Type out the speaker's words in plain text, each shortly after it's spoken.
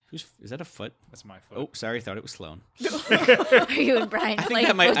Is that a foot? That's my foot. Oh, sorry, thought it was Sloan. Are you and Brian I playing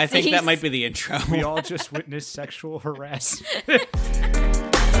think that footsies? might be the intro. We all just witnessed sexual harassment.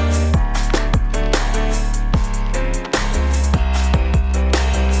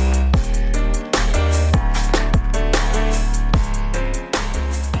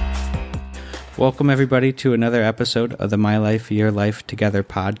 Welcome everybody to another episode of the My Life, Your Life Together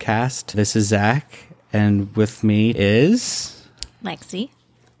podcast. This is Zach, and with me is Lexi.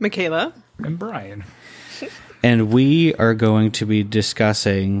 Michaela. And Brian. and we are going to be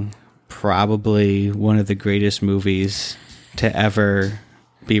discussing probably one of the greatest movies to ever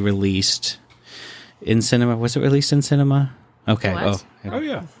be released in cinema. Was it released in cinema? Okay. It was. Oh,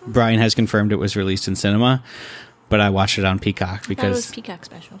 yeah. Brian has confirmed it was released in cinema, but I watched it on Peacock That was because Peacock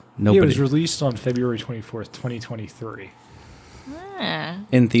special. It nobody was released on February 24th, 2023.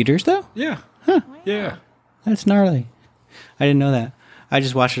 in theaters though. Yeah. Yeah. That's gnarly. I didn't know that. I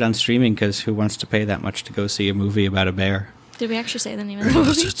just watched it on streaming because who wants to pay that much to go see a movie about a bear? Did we actually say the name of the movie?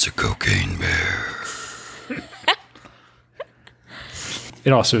 It's a cocaine bear.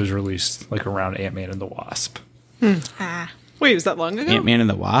 It also was released like around Ant-Man and the Wasp. Wait, was that long ago? Ant-Man and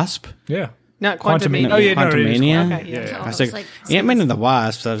the Wasp? Yeah. Not Quantumania. Oh, yeah, no, it is. Quantumania? Okay, yeah. Yeah. I was it's like, like- Ant-Man and the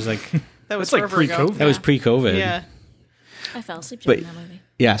Wasp. I was like, That was That's like forever ago. pre-COVID. that was pre-COVID. Yeah. I fell asleep But during that movie.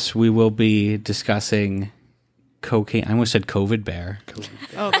 yes, we will be discussing cocaine. I almost said COVID bear.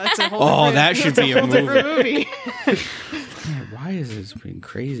 Oh, that's a whole Oh, different, that should be a whole different movie. Man, why is this being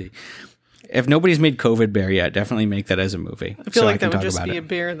crazy? If nobody's made COVID bear yet, definitely make that as a movie. I feel like that would just be a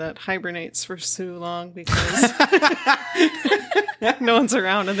bear that hibernates for so long because no one's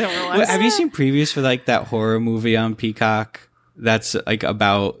around and they don't realize. Have you seen previews for like that horror movie on Peacock that's like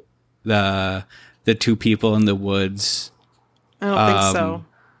about the two people in the woods I don't think so.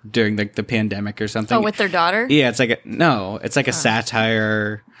 during like the pandemic or something? Oh, with their daughter? Yeah, it's like a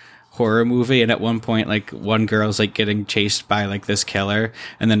satire horror movie, and at one point like one girl's like getting chased by like this killer,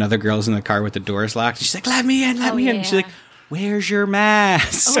 and then other girl's in the car with the doors locked. She's like, let me in. yeah. She's like, where's your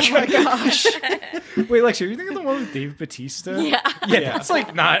mask? Oh my gosh. Wait, Lexi, are you thinking of the one with Dave Bautista? Yeah. Yeah, that's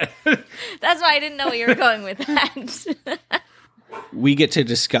like not... That's why I didn't know where you were going with that. We get to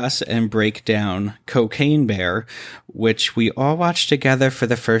discuss and break down Cocaine Bear, which we all watched together for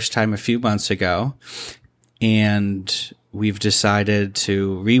the first time a few months ago. And we've decided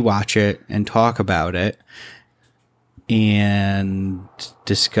to rewatch it and talk about it and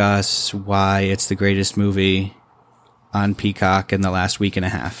discuss why it's the greatest movie on Peacock in the last week and a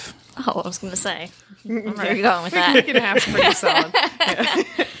half. Oh, I was going to say. Where are you going with that? Week and a half's pretty solid.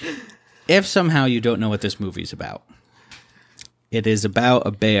 If somehow you don't know what this movie's about, it is about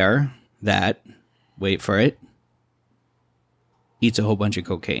a bear that, wait for it, eats a whole bunch of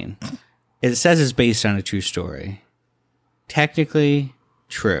cocaine. It says it's based on a true story. Technically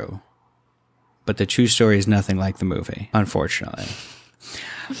true, but the true story is nothing like the movie, unfortunately.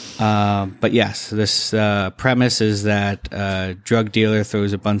 But yes, this premise is that a drug dealer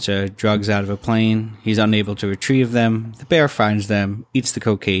throws a bunch of drugs out of a plane. He's unable to retrieve them. The bear finds them, eats the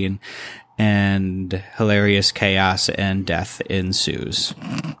cocaine, and hilarious chaos and death ensues.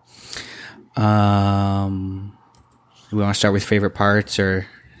 We want to start with favorite parts or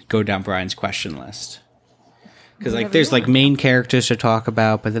go down Brian's question list? Because like there's like main characters to talk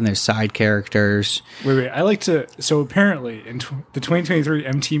about, but then there's side characters. Wait. I like to... So apparently, in the 2023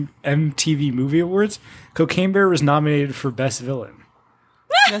 MTV Movie Awards, Cocaine Bear was nominated for Best Villain.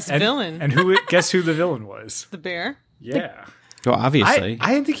 That's villain. And guess who the villain was? The bear? Yeah. Well, obviously,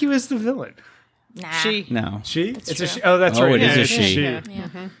 I didn't think he was the villain. Nah. She. no. She? It's a true. she. Oh, that's Oh, right. it is Yeah, a it's she. Yeah.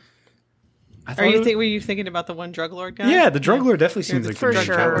 Yeah. I thought Were you thinking about the one drug lord guy? Yeah, the drug lord definitely seems like For the main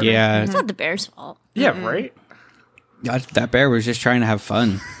sure. character. Yeah, It's not the bear's fault. Yeah, right? that bear was just trying to have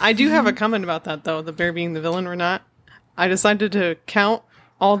fun. I do have a comment about that, though, the bear being the villain or not. I decided to count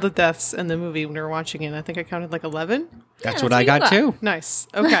all the deaths in the movie when we were watching it. I think I counted like 11. That's that's what I what you got got. too. Nice.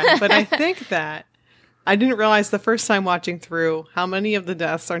 Okay. But I think that I didn't realize the first time watching through how many of the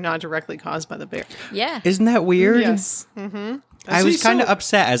deaths are not directly caused by the bear. Yeah. Isn't that weird? Yes. Mm-hmm. I was kind of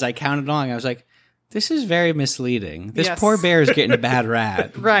upset as I counted along. I was like, this is very misleading. This Yes. poor bear is getting a bad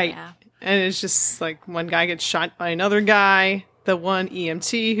rap. Right. Yeah. And it's just like one guy gets shot by another guy. The one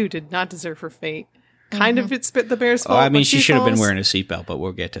EMT who did not deserve her fate. Kind of it's the bear's Oh, fault. I mean, when she should have been falls. wearing a seatbelt, but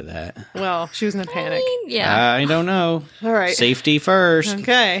we'll get to that. Well, she was in a panic. Yeah. I don't know. All right. Safety first.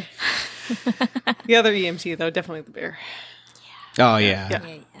 Okay. The other EMT, though, definitely the bear. Oh,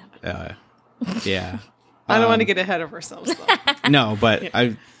 yeah. Yeah. Yeah. I don't want to get ahead of ourselves, though. No, but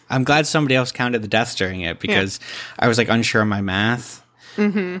I'm glad somebody else counted the deaths during it because I was like unsure of my math.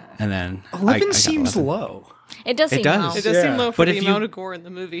 Mm-hmm. And then 11 I got seems 11. low. It does seem does. low. It does Yeah. seem low for But the if you- amount of gore in the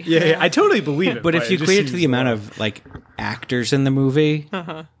movie. Yeah, I totally believe it. But if you just equate it to seems the amount low. of like actors in the movie,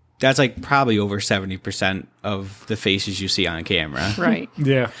 that's like probably over 70% of the faces you see on camera. Right.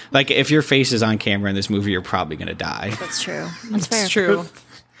 Yeah. Like if your face is on camera in this movie, you're probably going to die. That's true. That's fair. It's true.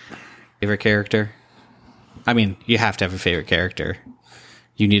 Favorite character? I mean, you have to have a favorite character.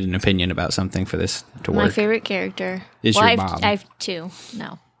 You need an opinion about something for this to My work. favorite character Is your I've, mom. I have two.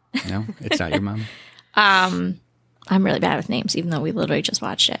 No. No, it's not your mom. I'm really bad with names, even though we literally just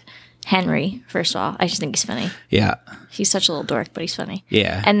watched it. Henry, first of all. I just think he's funny. Yeah, He's such a little dork, but he's funny.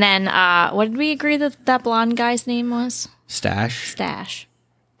 yeah. And then, what did we agree that blonde guy's name was? Stash. Stash.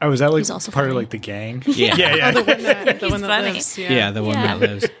 Oh, is that like He's also part of funny. like the gang? Yeah. yeah. The one that He's funny. lives. Yeah, the one Yeah. that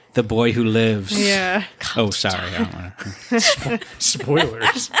lives. The boy who lives. Yeah. Oh, sorry. I don't want to.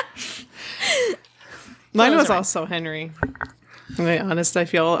 Spoilers. Mine was are- also Henry. To be honest, I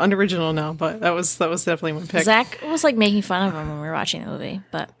feel unoriginal now, but that was definitely my pick. Zach was like making fun of him when we were watching the movie,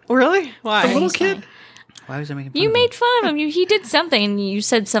 but Really? Why? little he's kid? funny. Why was I making fun You of made fun of him. He did something, and you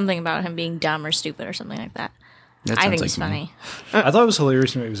said something about him being dumb or stupid or something like that. That I sounds think like he's me. funny. I thought it was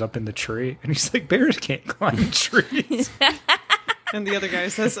hilarious when he was up in the tree and he's like, bears can't climb trees. And the other guy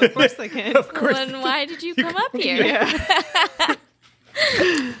says, "Of course they can." Of course. Well, then why did you come up here? Yeah.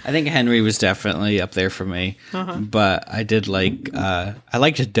 I think Henry was definitely up there for me, but I did like I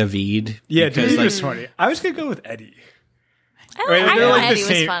liked David. Yeah, because, dude, like, was funny. I was going to go with Eddie. I Right, thought they're like the Eddie was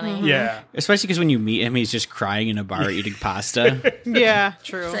same- funny. Yeah. especially because when you meet him, he's just crying in a bar eating pasta. Yeah.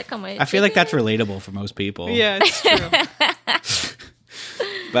 True. Does that come with I feel like that's chicken? relatable for most people. Yeah, it's true.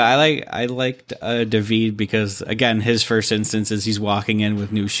 But I liked David because again, his first instance is he's walking in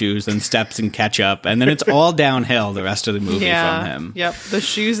with new shoes, then steps in ketchup, and then it's all downhill the rest of the movie from Yeah. him. Yep. The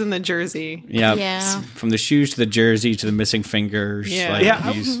shoes and the jersey. Yep. Yeah. From the shoes to the jersey to the missing fingers. Yeah. Like,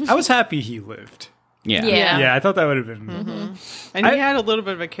 Yeah, he's- I was happy he lived. yeah. Yeah. Yeah, I thought that would have been. And he I- had a little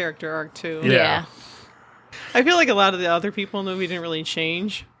bit of a character arc too. Yeah. Yeah. I feel like a lot of the other people in the movie didn't really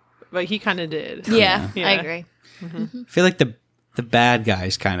change, but he kind of did. Yeah, Yeah. I agree. I feel like the bad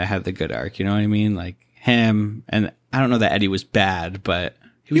guys kind of had the good arc. You know what I mean? Like him, and I don't know that Eddie was bad, but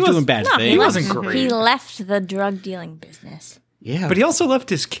he was doing bad things. He wasn't great. He left the drug dealing business. Yeah, But he also left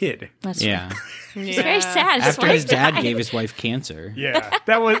his kid. That's yeah. It's very sad. After his dad died. gave his wife cancer. Yeah,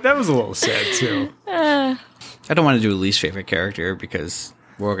 that was a little sad too. I don't want to do a least favorite character because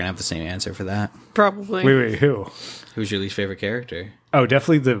we're gonna have the same answer for that. Probably. Wait, who? Who's your least favorite character? Oh,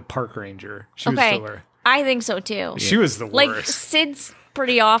 definitely the park ranger. She was Okay, the worst. I think so too. She was the Like worst. Sid's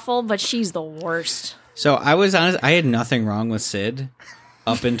pretty awful, but she's the worst. So I was honest. I had nothing wrong with Sid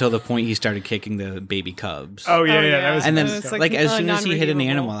up until the point he started kicking the baby cubs. Oh yeah, Oh, yeah. yeah. That was. And then, It's like, like, as soon as he hit an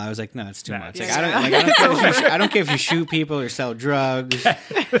non-redeemable. animal, I was like, "No, it's too much." Like, it's- I don't care if you shoot people or sell drugs.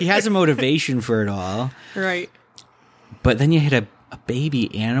 He has a motivation for it all, Right. but then you hit a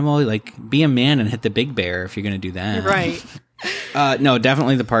baby animal. Like, be a man and hit the big bear if you're going to do that. Right. No,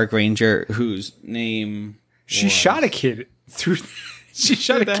 definitely the park ranger whose name. she shot a kid through. She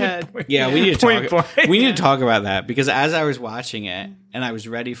shot Through a the kid. head. point- Yeah, we need to Point talk. blank. We need to talk about that because as I was watching it and I was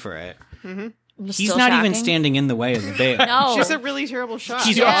ready for it, It was he's still not even shocking. standing in the way of the bear. No, She's a really terrible shot.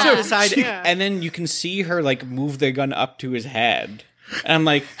 He's Yeah. off to the side, Yeah. and then you can see her like move the gun up to his head. And I'm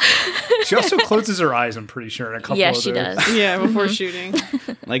like, She also closes her eyes. I'm pretty sure. In a couple. yeah, of she those. does. Yeah, before shooting.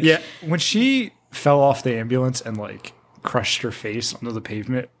 like, Yeah, when she fell off the ambulance and like crushed her face onto the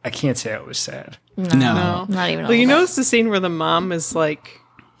pavement, I can't say I was sad. no. Not even. Well, you a little notice the scene where the mom is like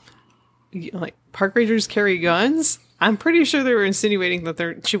park rangers carry guns. I'm pretty sure they were insinuating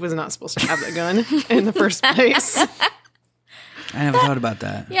that she was not supposed to have the gun in the first place. I never thought about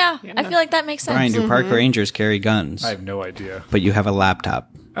that. bit. Yeah, I feel like that makes sense. Brian, do park rangers carry guns? I have no idea. But you have a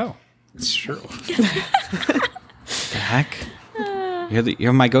laptop. Oh, it's true. The heck?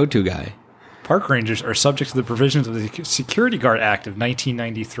 You're my go-to guy. Park rangers are subject to the provisions of the Security Guard Act of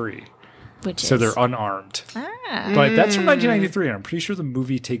 1993, Which so is they're unarmed. But that's from 1993, and I'm pretty sure the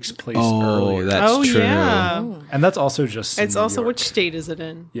movie takes place Oh, earlier. that's Oh, true. yeah. And that's also just. It's New also York. which state is it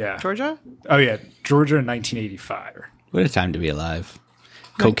in? Yeah. Georgia? Oh yeah, Georgia in 1985. What a time to be alive.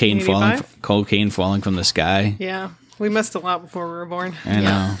 Cocaine 1985? falling from the sky. Yeah. We missed a lot before we were born. I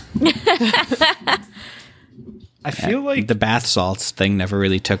know. I feel like The bath salts thing never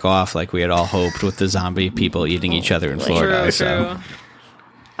really took off like we had all hoped with the zombie people eating each other in Florida. True, so. true.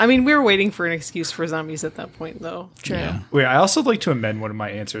 I mean, we were waiting for an excuse for zombies at that point, though. true. Yeah. wait. I also like to amend one of my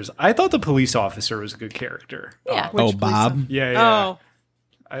answers. I thought the police officer was a good character. Yeah. Oh, Bob? Yeah, yeah.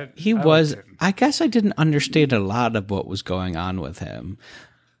 Oh, He I was. liked him. I guess I didn't understand a lot of what was going on with him.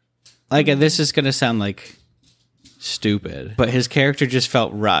 Like, this is going to sound like stupid, but his character just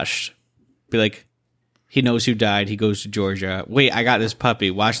felt rushed. Be like, He knows who died. He goes to Georgia. Wait, I got this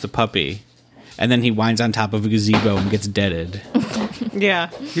puppy. Watch the puppy. And then he winds on top of a gazebo and gets deaded. Yeah.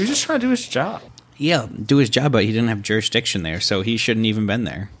 He was just trying to do his job. Yeah, do his job, but he didn't have jurisdiction there, so he shouldn't even been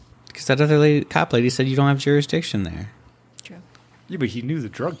there. Because that other cop lady said you don't have jurisdiction there. True. Yeah, but he knew the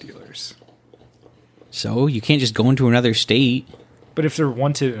drug dealers. So you can't just go into another state. But if they're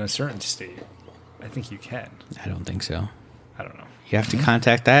wanted in a certain state, I think you can. I don't think so. I don't know. You have to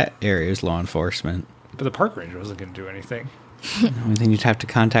contact that area's law enforcement. But the park ranger wasn't going to do anything. And then you'd have to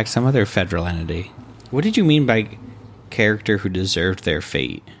contact some other federal entity. What did you mean by character who deserved their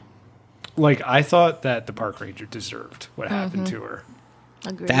fate? Like, I thought that the park ranger deserved what happened to her.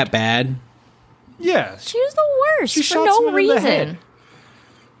 Agreed. That bad? Yeah. She was the worst She for shot no someone in the head. reason.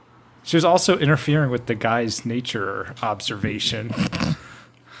 She was also interfering with the guy's nature observation.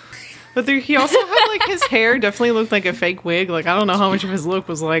 But he also had, like, his hair definitely looked like a fake wig. Like, I don't know how much of his look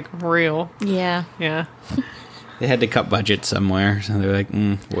was, like, real. Yeah. Yeah. They had to cut budget somewhere, so they're like,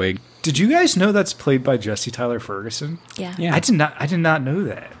 wig. Did you guys know that's played by Jesse Tyler Ferguson? Yeah. Yeah. I did not know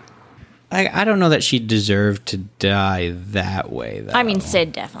that. I don't know that she deserved to die that way, though. I mean,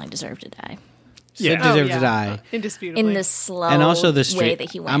 Sid definitely deserved to die. Sid Yeah. deserved yeah. to die. Indisputably. In the slow And also the way street.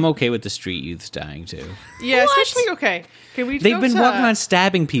 that he went. I'm okay with the street youths dying, too. Yeah, What? especially, okay. Can we They've go been to- walking on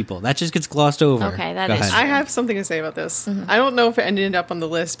stabbing people. That just gets glossed over. Okay, that Go is ahead. true. I have something to say about this. I don't know if it ended up on the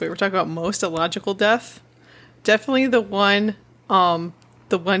list, but we're talking about most illogical death. Definitely the one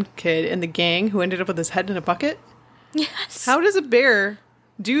kid in the gang who ended up with his head in a bucket. Yes. How does a bear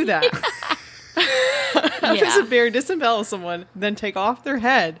do that? How does a Yeah. bear disembowel someone, then take off their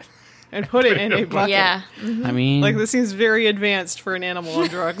head and put it in a bucket? Yeah. I mean, Like, this seems very advanced for an animal on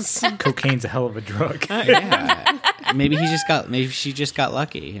drugs. Cocaine's a hell of a drug. yeah. maybe she just got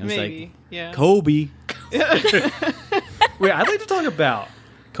lucky. It was Maybe. like, Yeah. Kobe. Wait, I'd like to talk about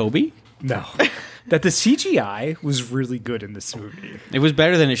Kobe? no. That the CGI was really good in this movie. It was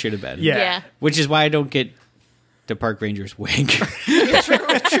better than it should have been. Yeah. Yeah. Which is why I don't get the park ranger's wig.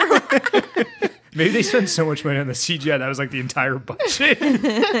 Maybe they spent so much money on the CGI that was like the entire budget.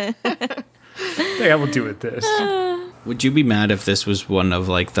 Like, I will do with this. Would you be mad if this was one of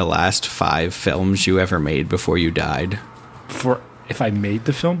like the last 5 films you ever made before you died? If I made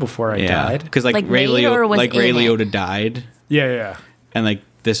the film before I died. Because like, Like Ray made or was Ray in it? Liotta died, Yeah. and like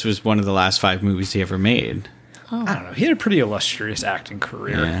this was one of the last 5 movies he ever made. I don't know. He had a pretty illustrious acting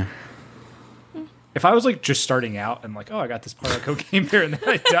career. Yeah. If I was like just starting out and like, oh, I got this part of Cocaine Bear and then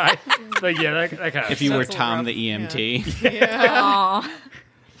I died, like, yeah, that kind of. If you were That's a little Tom rough. the EMT. Yeah. Aw.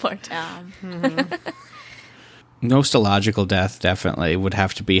 Poor Tom. Most illogical death definitely would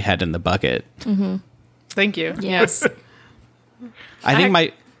have to be head in the bucket. Thank you. Yeah. Yes. I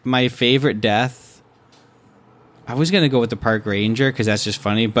think my favorite death. I was gonna go with the park ranger because that's just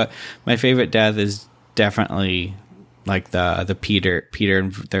funny, but my favorite death is definitely like the Peter,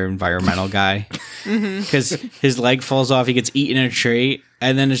 their environmental guy, because his leg falls off, he gets eaten in a tree,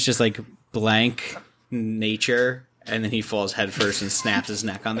 and then it's just like blank nature, and then he falls headfirst and snaps his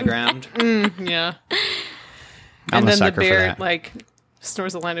neck on the ground. Yeah. I'm And a then the sucker for bear, that. like,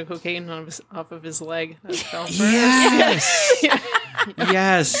 snores a line of cocaine off of his leg. That fell first. Yes.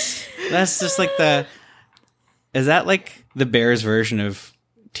 Yes. That's just like is that like the bear's version of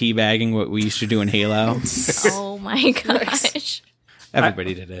teabagging what we used to do in Halo? Oh my gosh.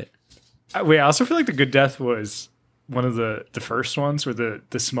 Everybody did it. Wait, I also feel like the good death was one of the first ones where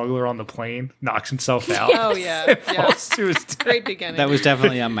the smuggler on the plane knocks himself out. Oh, yeah. Yeah. Falls to his death. Great beginning. That was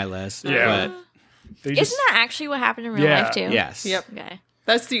definitely on my list. Yeah. But They just- Isn't that actually what happened in real Yeah. life too? yes. Yep. Okay.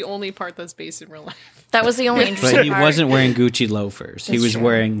 That's the only part that's based in real life. That was the only interesting But he part. wasn't wearing Gucci loafers. He That's was true.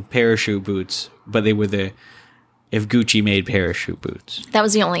 wearing parachute boots, but they were if Gucci made parachute boots. That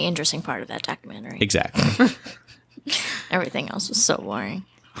was the only interesting part of that documentary. Exactly. Everything else was so boring.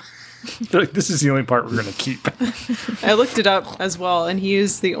 they're like, this is the only part we're gonna keep. I looked it up as well, and he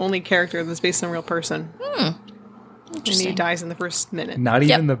is the only character that's based on a real person. And he Interesting. dies in the first minute. Not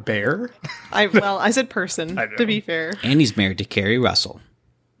even the bear. I said person, I know. to be fair. And he's married to Carrie Russell.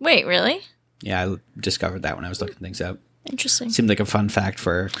 Wait, really? Yeah, I discovered that when I was looking things up. Interesting. Seemed like a fun fact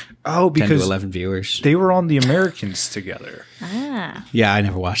for Oh, 10 to because 11 viewers. they were on The Americans together. Ah. Yeah, I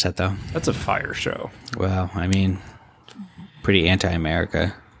never watched that though. That's a fire show. Well, I mean, pretty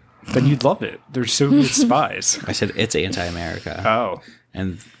anti-America. Then you'd love it. They're Soviet spies. I said it's anti-America. Oh,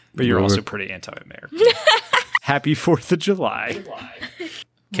 And but you're we're- also pretty anti-American. Happy 4th of July.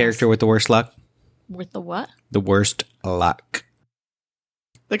 character with the worst luck. With the what? The worst luck.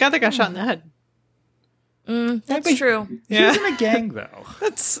 The guy that got shot in the head. That's true. He was in a gang though.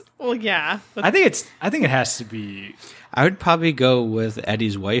 That's, well, yeah. But I think it has to be. I would probably go with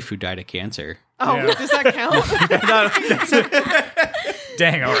Eddie's wife who died of cancer. Oh, Yeah. does that count?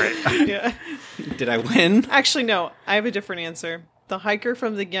 Dang, all right. Yeah. Did I win? Actually, no. I have a different answer. The hiker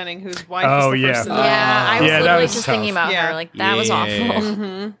from the beginning whose wife Oh, is the yeah. first to Yeah, I was Yeah, that literally was just tough. thinking about Yeah. her. Like, that was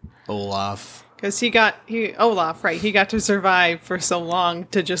awful. Olaf. Because Olaf, right? He got to survive for so long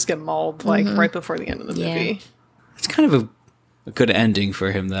to just get mauled like right before the end of the Yeah. movie. It's kind of a good ending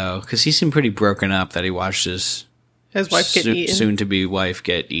for him, though, because he seemed pretty broken up that he watched his His wife get eaten. soon-to-be wife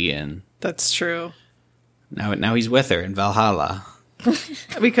get eaten. That's true. Now he's with her in Valhalla.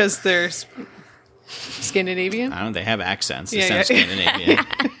 Because there's Scandinavian. I don't know, they have accents. They Yeah, sound yeah. Scandinavian.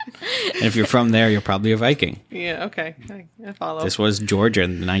 And if you're from there, you're probably a Viking. Yeah. Okay. I follow. This was Georgia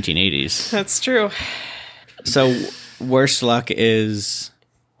in the 1980s. That's true. So, worst luck is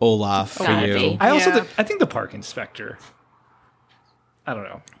Olaf for Gotta you. be. Yeah. I think the park inspector. I don't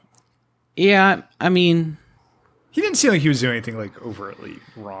know. Yeah, I mean, He didn't seem like he was doing anything like overtly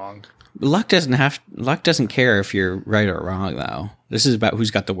wrong. luck doesn't care if you're right or wrong, though. This is about who's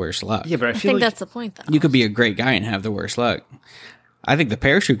got the worst luck. Yeah, but I I feel think like that's the point, though. You could be a great guy and have the worst luck. I think the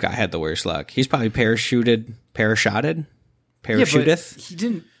parachute guy had the worst luck. He's probably parachuteth he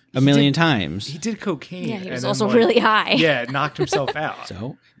didn't a million times. He did cocaine. Yeah, he was and then, also like, really high. Yeah, knocked himself out.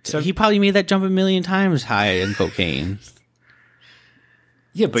 So he probably made that jump a million times high in cocaine.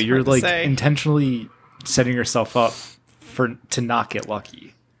 Yeah, but you're hard to like say. intentionally setting yourself up to not get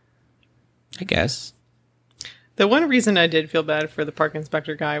lucky. I guess. The one reason I did feel bad for the park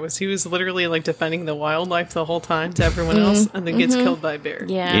inspector guy was he was literally like defending the wildlife the whole time to everyone else, and then gets killed by a bear.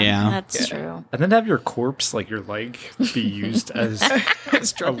 Yeah, Yeah. that's true. And then have your corpse, like your leg, be used as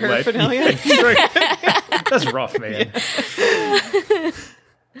It's a drug lead. paraphernalia. That's rough, man.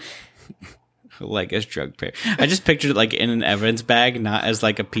 Like as drug I just pictured it like in an evidence bag, not as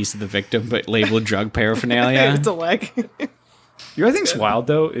like a piece of the victim, but labeled drug paraphernalia. It's a leg. You know what I think's wild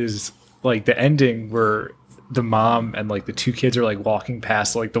though is like the ending where the mom and like the two kids are like walking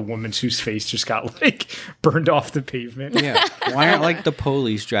past like the woman whose face just got like burned off the pavement. Yeah. Why aren't like the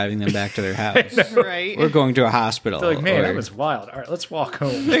police driving them back to their house? Right. We're going to a hospital. They're like, man, or- that was wild. All right, let's walk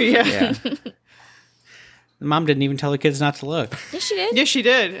home. yeah. Yeah. The mom didn't even tell the kids not to look. Yes, she did. Yes, she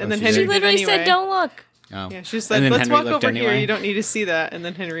did. And then she Henry did? She literally did anyway. said, "Don't look." Oh. Yeah, she And said, then let's Henry walk looked over here. anyway? You don't need to see that. And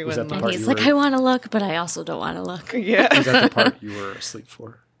then Henry went that and the looked. part He's you like, were- "I want to look, but I also don't want to look." Yeah. Is that the part you were asleep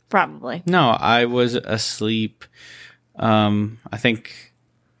for? Probably. No, I was asleep. I think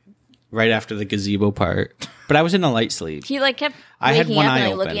right after the gazebo part, but I was in a light sleep. He like kept I had waking one up and eye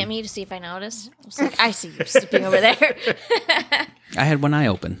like looking open. at me to see if I noticed. I was like, "I see you sleeping over there." I had one eye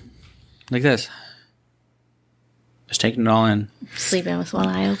open, like this, just taking it all in. Sleeping with one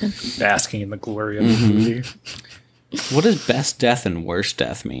eye open. Basking in the glory of the movie. What does best death and worst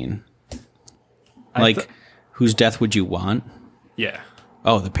death mean? I Like, th- whose death would you want? Yeah.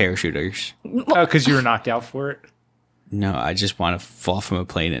 Oh, the parachuters. Oh, because you were knocked out for it? No, I just want to fall from a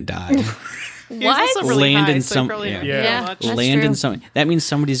plane and die. He was What? also really Land high, in so some- he probably didn't yeah. feel Yeah. much. That's Land in true. something. That means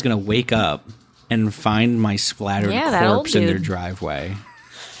somebody's going to wake up and find my splattered Yeah, that old corpse in their dude. driveway.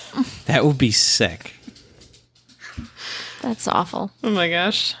 That would be sick. That's awful. Oh my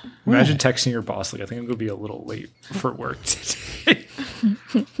gosh. Imagine texting your boss, like, I think I'm going to be a little late for work today.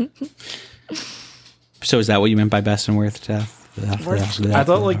 So is that what you meant by best and worst death? I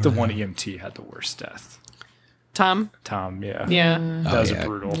thought, like, the one EMT had the worst death. Tom? Tom, yeah. Yeah. That was yeah.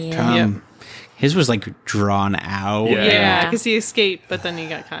 brutal. Yeah. Yeah. His was like drawn out. Yeah. Yeah, because he escaped, but then he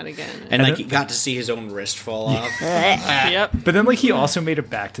got caught again. And like he got to see his own wrist fall off. Yep. But then, like, he also made it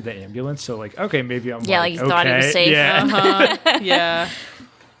back to the ambulance, so, like, okay, maybe I'm Yeah, like, like, you thought he was okay, safe. Yeah.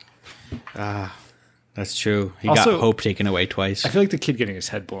 Yeah. That's true. He Also- got hope taken away twice. I feel like the kid getting his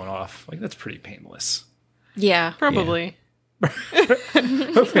head blown off, like, that's pretty painless. Yeah. Probably. Hopefully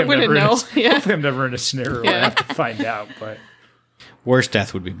I'm, Wouldn't never, know. In a, Yeah. hopefully I'm never in a scenario where I Yeah. have to find out, but Worst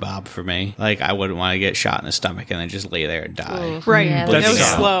death would be Bob for me. Like I wouldn't want to get shot in the stomach and then just lay there and die. Right. Yeah, that that's was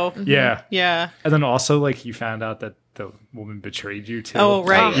sad. slow. yeah. Yeah. And then also, like, you found out that the woman betrayed you, too. Oh,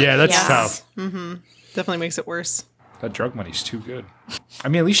 right. Yeah, that's Yes. tough. Definitely makes it worse. That drug money's too good. I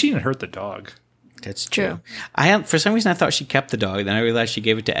mean, at least she didn't hurt the dog. That's True. true. For some reason I thought she kept the dog. Then I realized she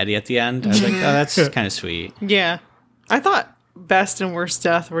gave it to Eddie at the end. I was like, oh, that's kind of sweet. Yeah. I thought best and worst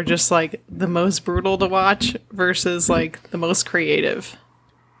death were just like the most brutal to watch versus like the most creative.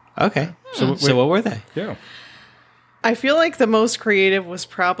 Okay. So wait. what were they? Yeah. I feel like the most creative was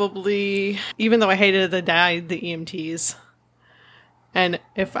probably, even though I hated the EMTs. And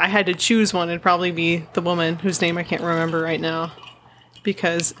if I had to choose one, it'd probably be the woman whose name I can't remember right now.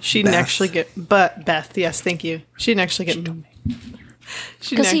 Because she didn't Beth. actually get, but Beth, yes, thank you. She didn't actually get, she didn't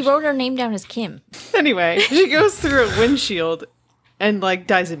Because he actu- wrote her name down as Kim. Anyway, she goes through a windshield and like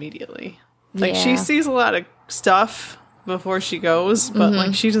dies immediately. Like she sees a lot of stuff before she goes, but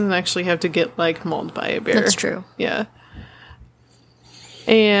like she doesn't actually have to get like mauled by a bear. That's true. Yeah.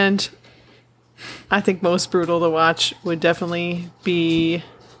 And I think most brutal to watch would definitely be,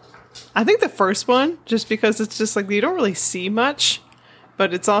 I think the first one, just because it's just like you don't really see much,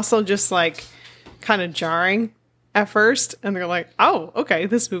 but it's also just like kind of jarring at first. And they're like, oh, okay,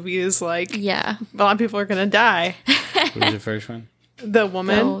 this movie is like, Yeah. a lot of people are going to die. What was the first one? The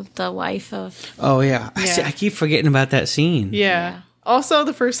woman. The wife of. Oh yeah. Yeah. I keep forgetting about that scene. Yeah. Also,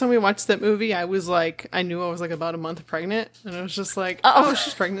 the first time we watched that movie, I was like, I knew I was like about a month pregnant, and I was just like, oh,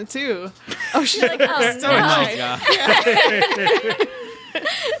 she's pregnant too. Oh, she's like, Oh, no.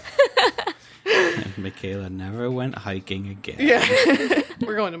 And Michaela never went hiking again. yeah,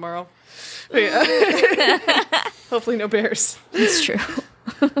 we're going tomorrow. But yeah. Hopefully, no bears. It's true.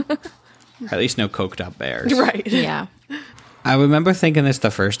 Or at least no coked up bears. Right. Yeah. I remember thinking this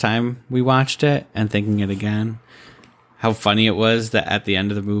the first time we watched it and thinking it again. How funny it was that at the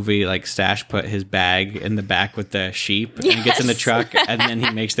end of the movie, like Stash put his bag in the back with the sheep and gets in the truck, and then he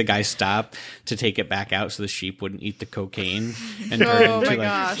makes the guy stop to take it back out so the sheep wouldn't eat the cocaine and turn Oh into my like.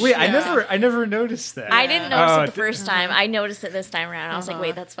 gosh. Wait, yeah. I never noticed that. I didn't notice Oh, it the first time. I noticed it this time around. I was like,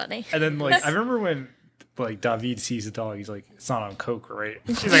 wait, that's funny. And then like I remember when like David sees the dog, he's like, it's not on coke, right?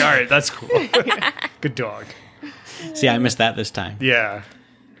 She's like, all right, that's cool. Good dog. See, I missed that this time. Yeah.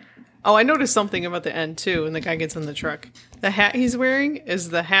 Oh, I noticed something about the end too, when the guy gets in the truck. The hat he's wearing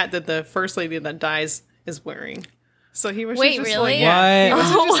is the hat that the first lady that dies is wearing. So he was Wait, just really? like, yeah, he What?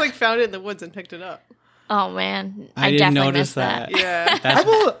 must have just like found it in the woods and picked it up. Oh man, I didn't definitely notice missed that.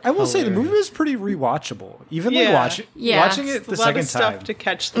 Yeah. I will say the movie was pretty rewatchable. Even like Yeah. watching it A the lot second of stuff time. to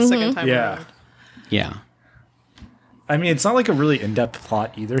catch the second time Yeah. around. Yeah. I mean, it's not like a really in-depth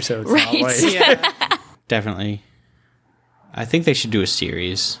plot either, so it's Right. not like Yeah. Definitely. I think they should do a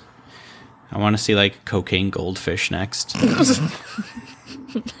series. I want to see like Cocaine Goldfish next.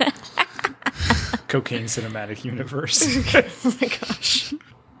 cocaine cinematic universe. Oh my gosh.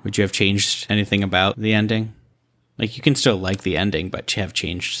 Would you have changed anything about the ending? Like you can still like the ending, but have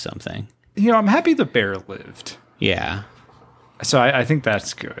changed something. You know, I'm happy the bear lived. Yeah. So I think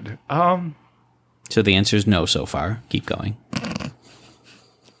that's good. So the answer is no so far. Keep going.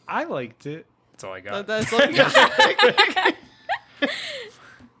 I liked it. That's all I got. That's all you got.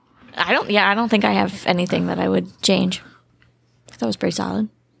 I don't think I have anything that I would change. That was pretty solid.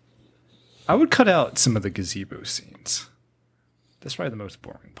 I would cut out some of the gazebo scenes. That's probably the most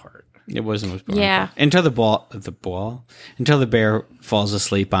boring part. It was the most boring. Yeah. part. Until until the bear falls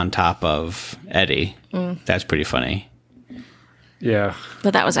asleep on top of Eddie. That's pretty funny. Yeah.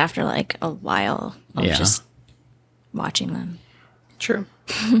 But that was after like a while of Yeah. just watching them. True.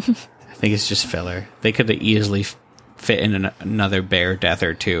 I think it's just filler. They could have easily fit in another bear death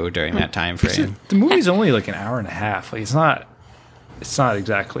or two during that time frame. The movie's only like an hour and a half. Like it's not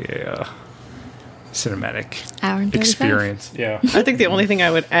exactly a cinematic Hour and 35. experience. Yeah. I think the only thing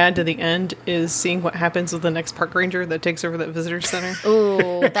I would add to the end is seeing what happens with the next park ranger that takes over that visitor center.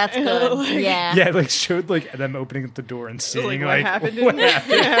 Ooh, that's good. Yeah. Yeah, it, like showed like them opening up the door and seeing Like what happened in what there?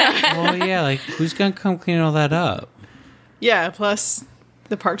 happened. Well, yeah, like who's gonna come clean all that up? Yeah, plus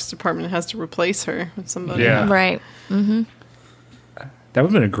the parks department has to replace her with somebody. Yeah. Right. That would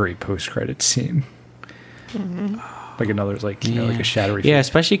have been a great post-credit scene. Like another, like you know, like a shadowy. Yeah,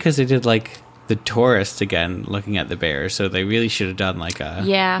 especially because they did like the tourists again looking at the bears, so they really should have done like a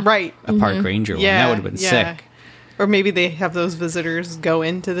Yeah. Right. park ranger one. Yeah. That would have been sick. Or maybe they have those visitors go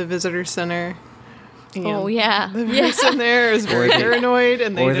into the visitor center. Oh yeah. The Yeah. person there is very Or they- paranoid,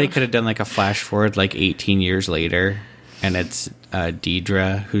 and Or they don't- could have done like a flash forward like 18 years later, and it's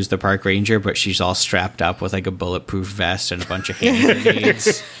Deidre who's the park ranger, but she's all strapped up with like a bulletproof vest and a bunch of hand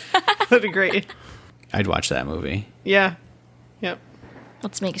grenades. That'd be great. I'd watch that movie. Yeah. Yep.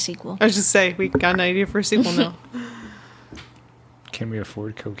 Let's make a sequel. I was just say we got an idea for a sequel now. Can we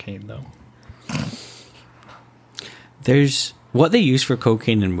afford cocaine though? There's what they use for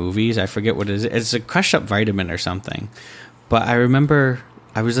cocaine in movies. I forget what it is. It's a crushed up vitamin or something. But I remember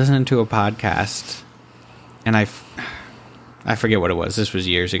I was listening to a podcast, and I forget what it was. This was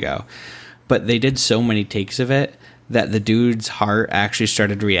years ago. But they did so many takes of it that the dude's heart actually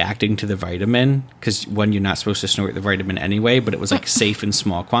started reacting to the vitamin, because one, you're not supposed to snort the vitamin anyway, but it was like safe in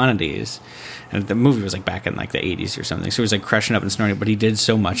small quantities. And the movie was like back in like the 80s or something, so he was like crushing up and snorting, but he did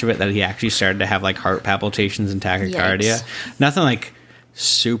so much of it that he actually started to have like heart palpitations and tachycardia. Nothing like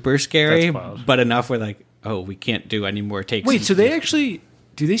super scary, That's wild. but enough where like, oh, we can't do any more takes. Wait, so they actually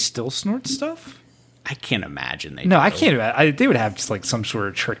do they still snort stuff? I can't imagine they No, do. I can't imagine. They would have just like some sort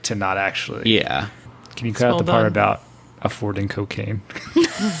of trick to not actually. Yeah. Can you cut out the Well part done. about affording cocaine.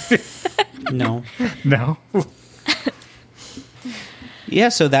 No. No. Yeah,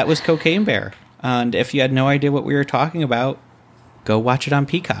 so that was Cocaine Bear. And if you had no idea what we were talking about, go watch it on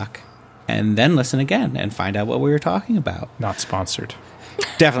Peacock. And then listen again and find out what we were talking about. Not sponsored.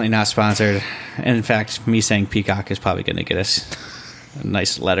 Definitely not sponsored. And in fact, me saying Peacock is probably going to get us a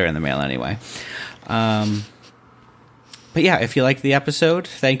nice letter in the mail anyway. But yeah, if you liked the episode,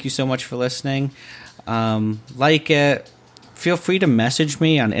 thank you so much for listening. Like it. Feel free to message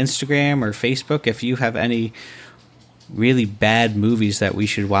me on Instagram or Facebook if you have any really bad movies that we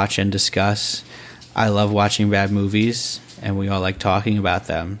should watch and discuss. I love watching bad movies, and we all like talking about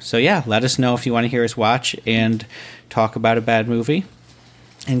them. So yeah, let us know if you want to hear us watch and talk about a bad movie.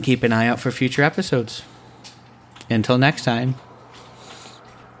 And keep an eye out for future episodes. Until next time,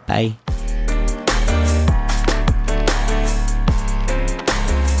 bye.